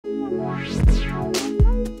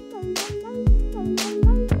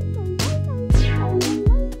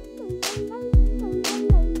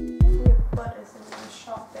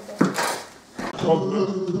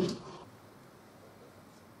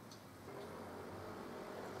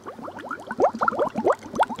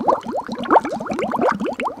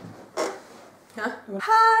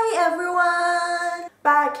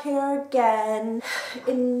back here again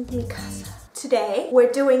in the casa. Today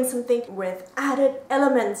we're doing something with added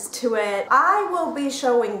elements to it. I will be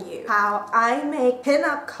showing you how I make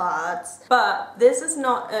pinup cards, but this is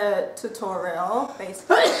not a tutorial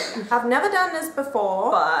basically. I've never done this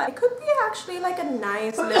before, but it could be actually like a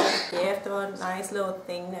nice little gift or a nice little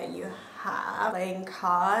thing that you have, playing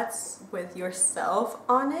cards with yourself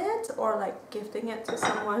on it, or like gifting it to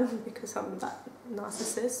someone because I'm that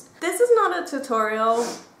narcissist. This is not a tutorial,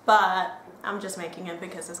 but I'm just making it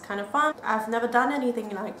because it's kind of fun. I've never done anything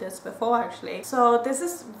like this before actually. So this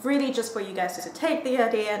is really just for you guys to take the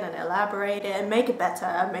idea and then elaborate it and make it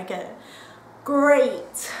better, make it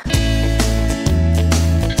great.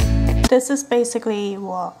 This is basically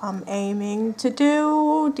what I'm aiming to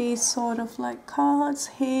do. These sort of like cards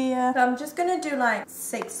here. So I'm just gonna do like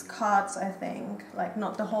 6 cards, I think. Like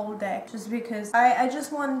not the whole deck, just because I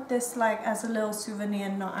just want this like as a little souvenir,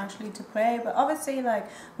 not actually to play. But obviously like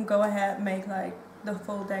go ahead, make like the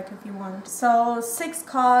full deck if you want. So 6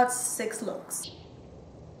 cards, 6 looks.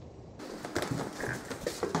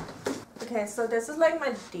 Okay, so this is like my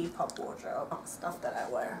Depop wardrobe, stuff that I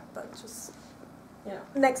wear, but just, you know.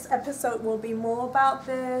 Next episode will be more about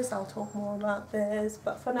this, I'll talk more about this,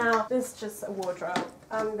 but for now, this is just a wardrobe.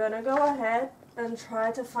 I'm gonna go ahead and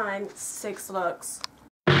try to find 6 looks.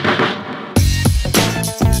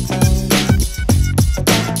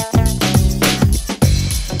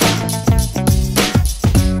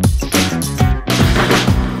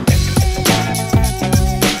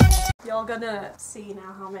 You're gonna see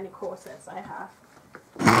now how many corsets I have.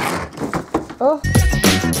 Oh.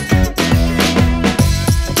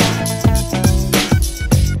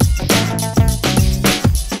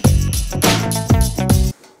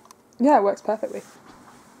 Yeah, it works perfectly.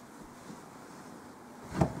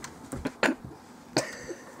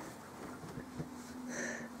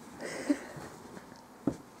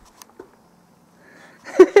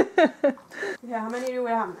 Yeah, how many do we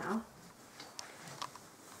have now?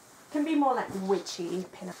 Can be more like witchy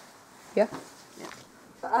pinup. Yeah. Yeah.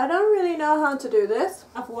 But I don't really know how to do this.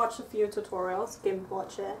 I've watched a few tutorials, skimmed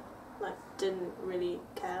watch it, like didn't really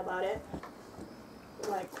care about it.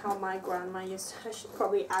 Like how my grandma used to, I should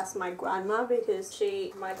probably ask my grandma because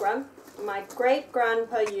my great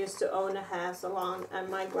grandpa used to own a hair salon and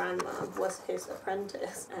my grandma was his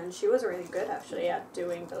apprentice and she was really good actually at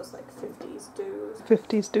doing those like 50s do's.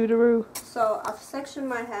 50s doodaroo. So I've sectioned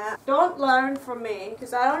my hair. Don't learn from me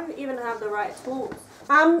because I don't even have the right tools.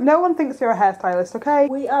 No one thinks you're a hairstylist, okay?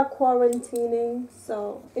 We are quarantining,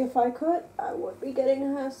 so if I could, I would be getting a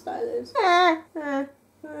hairstylist.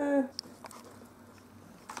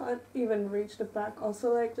 Can't even reach the back.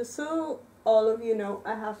 Also, like, just so all of you know,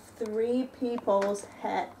 I have 3 people's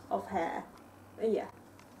head of hair. Yeah.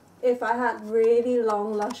 If I had really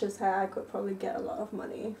long luscious hair, I could probably get a lot of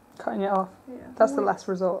money. Cutting it off. Yeah. That's the last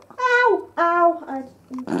resort. Ow! Ow!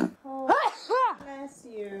 Oh, bless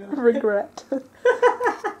you. Regret.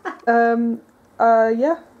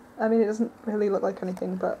 Yeah. I mean, it doesn't really look like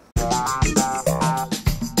anything, but...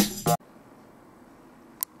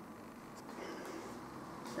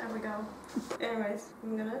 There we go. Anyways,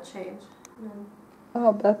 I'm gonna change.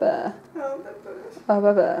 Oh, Bebe. Oh, Bebe. Oh,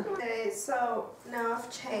 Bebe. Okay, so now I've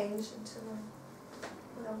changed into a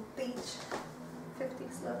little beach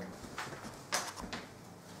 50s look.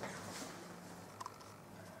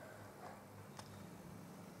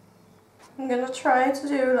 I'm gonna try to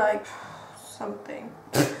do like something.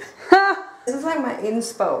 This is like my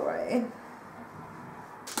inspo, right?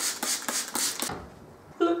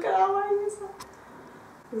 Look at how I use that.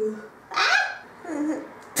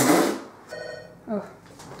 Oh.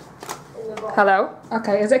 Hello?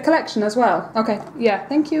 Okay, is it collection as well? Okay, yeah,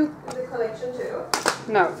 thank you. Is it collection too?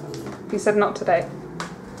 No. You said not today.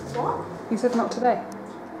 What? You said not today.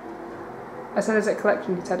 I said, is it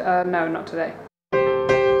collection? You said, no, not today. No,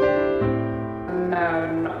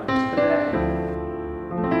 not today.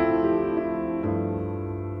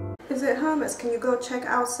 Is it Hermes? Can you go check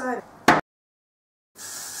outside?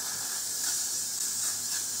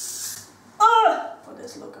 For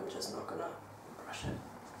this look, I'm just not gonna brush it.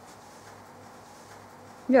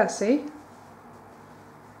 Yeah, see?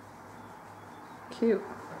 Cute.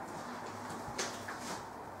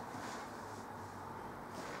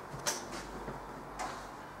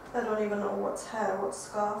 I don't even know what's hair, what's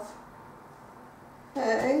scarf.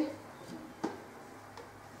 Okay.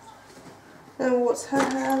 And what's her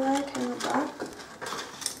hair like in the back?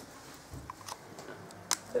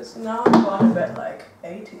 Because now I've gone a bit like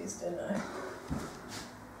 80s, didn't I? I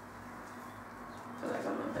feel like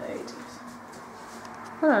I'm in the 80s.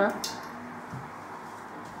 I don't know.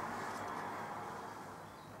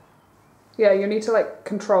 Yeah, you need to like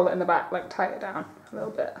control it in the back, like tie it down a little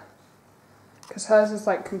bit. Because hers is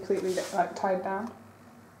like completely like tied down.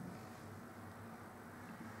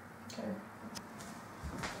 Okay.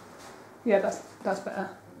 Yeah, that's better.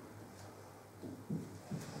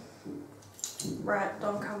 Right,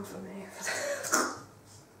 don't come for me.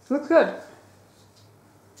 Looks good.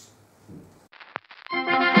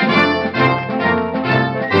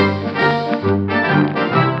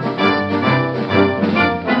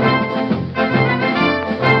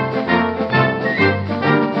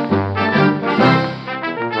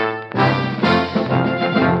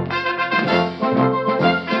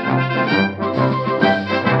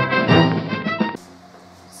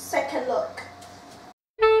 Second look.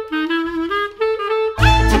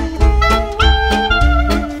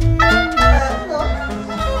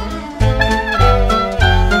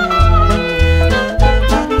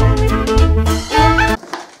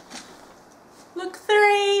 Look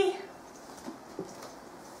 3.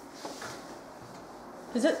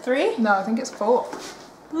 Is it 3? No, I think it's 4.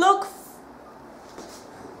 Look 4.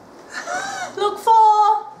 Look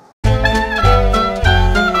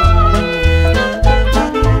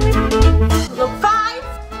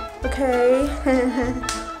 5. Okay.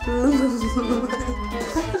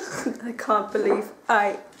 I can't believe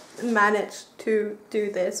I managed to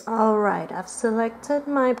do this. Alright, I've selected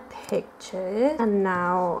my picture and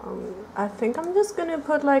now I think I'm just gonna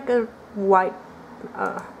put like a white,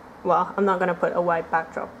 well, I'm not gonna put a white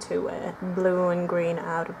backdrop to it. Blue and green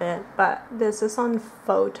out of it. But this is on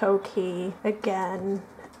photo key again,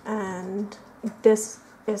 and this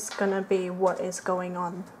is gonna be what is going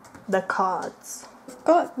on the cards. I've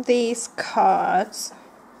got these cards,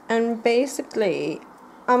 and basically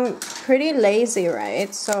I'm pretty lazy,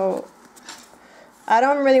 right? So I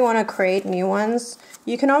don't really want to create new ones.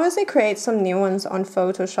 You can obviously create some new ones on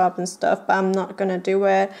Photoshop and stuff, but I'm not gonna do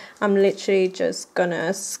it. I'm literally just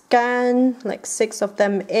gonna scan like 6 of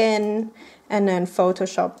them in and then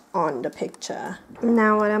Photoshop on the picture.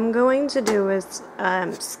 Now what I'm going to do is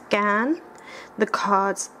scan the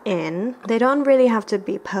cards in. They don't really have to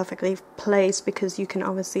be perfectly placed because you can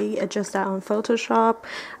obviously adjust that on Photoshop.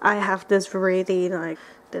 I have this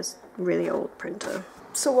really old printer.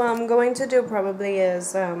 So what I'm going to do probably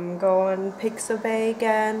is go on Pixabay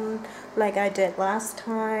again like I did last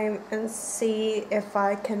time and see if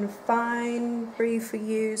I can find free for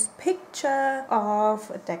use picture of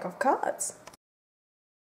a deck of cards.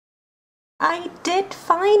 I did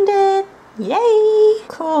find it! Yay!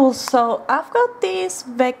 Cool, so I've got these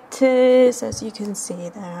vectors, as you can see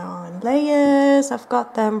they're on layers. I've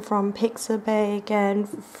got them from Pixabay again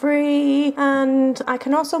for free, and I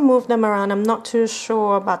can also move them around. I'm not too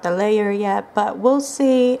sure about the layer yet, but we'll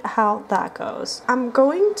see how that goes. I'm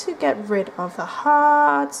going to get rid of the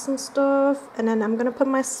hearts and stuff, and then I'm gonna put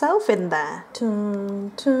myself in there.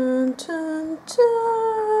 Dun, dun, dun,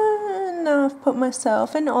 dun. Now I've put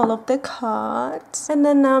myself in all of the cards, and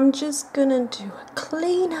then I'm just gonna do a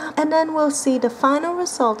cleanup, and then we'll see the final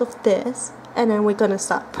result of this, and then we're gonna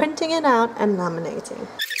start printing it out and laminating.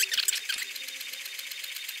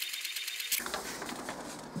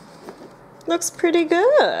 Looks pretty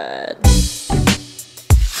good.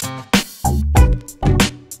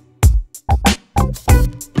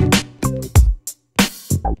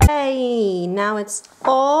 Hey, now it's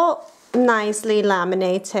all nicely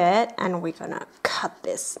laminated, and we're gonna cut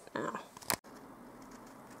this now.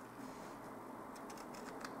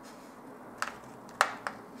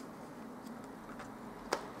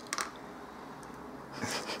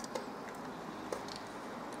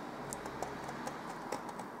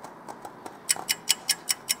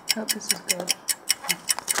 Hope this is good.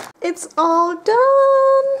 It's all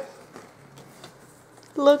done.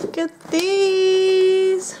 Look at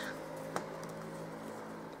these.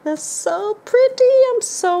 They're so pretty. I'm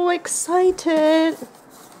so excited.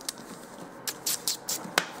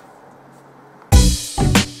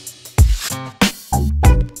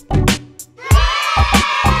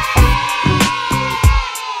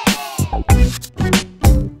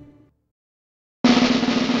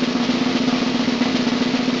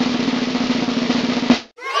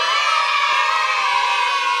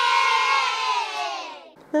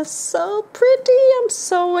 They're so pretty. I'm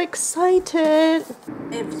so excited.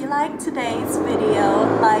 If you like today's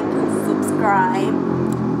video, like and subscribe,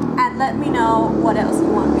 and let me know what else you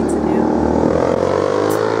want me